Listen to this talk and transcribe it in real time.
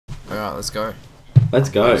Alright, let's go. Let's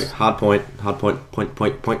go. Hard point. Hard point.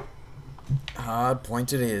 Point. Hard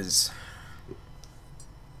point it is.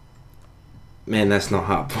 Man, that's not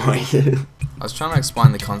hard point. I was trying to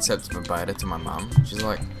explain the concept of a beta to my mum. She's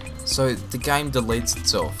like, so the game deletes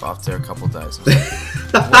itself after a couple of days. I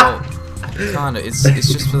was like, well, kinda. It's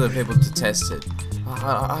just for the people to test it.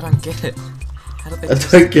 I don't get it. How do they I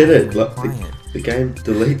don't get it. Like, it? the game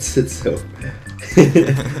deletes itself.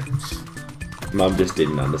 Mum just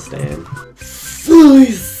didn't understand. So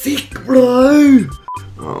sick, bro!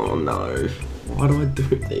 Oh no. Why do I do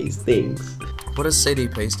these things? What does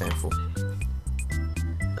CDP stand for?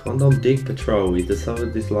 Condom Dig Patrol, we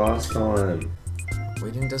decided this last time.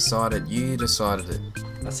 We didn't decide it, you decided it.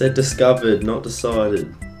 I said discovered, not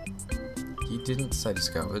decided. You didn't say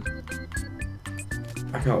discovered.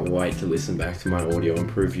 I can't wait to listen back to my audio and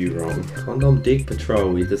prove you wrong. Condom Dig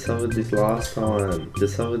Patrol, we decided this last time.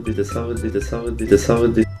 Decided this.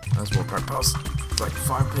 That's more crap past like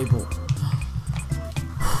 5 people.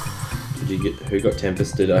 Did you get who got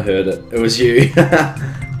tempested? I heard it. It was you.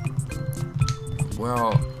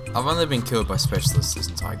 Well, I've only been killed by specialists this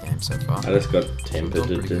entire game so far. I just got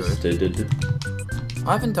tempested.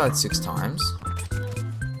 I haven't died 6 times.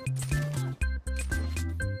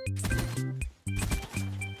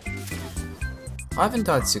 I haven't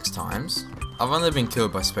died 6 times. I've only been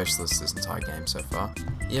killed by specialists this entire game so far.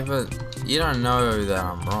 Yeah, but you don't know that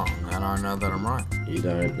I'm wrong, and I know that I'm right. You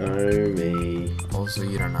don't know me. Also,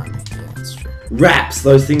 you don't know me. Yeah, that's true. Raps!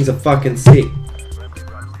 Those things are fucking sick.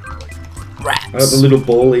 Raps! I got the little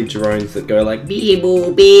bally drones that go like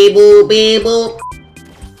beep-boop, beep-boop, beep-boop.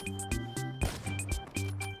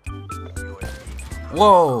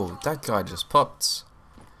 Whoa! That guy just popped.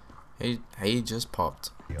 He just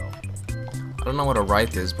popped. I don't know what a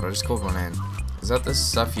wraith is, but I just called one in. Is that the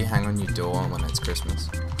stuff you hang on your door when it's Christmas?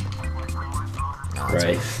 No,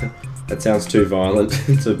 Wraith. That sounds too violent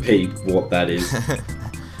to be what that is. I'm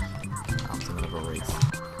thinking of a wreath.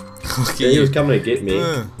 Look at Yeah, he was coming to get me.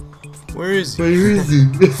 Where is he? Where is he?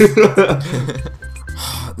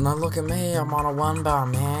 No, look at me. I'm on a 1 bar,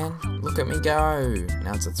 man. Look at me go.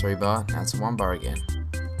 Now it's a 3 bar. Now it's a 1 bar again.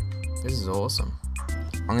 This is awesome.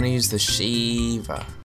 I'm gonna use the Shiva.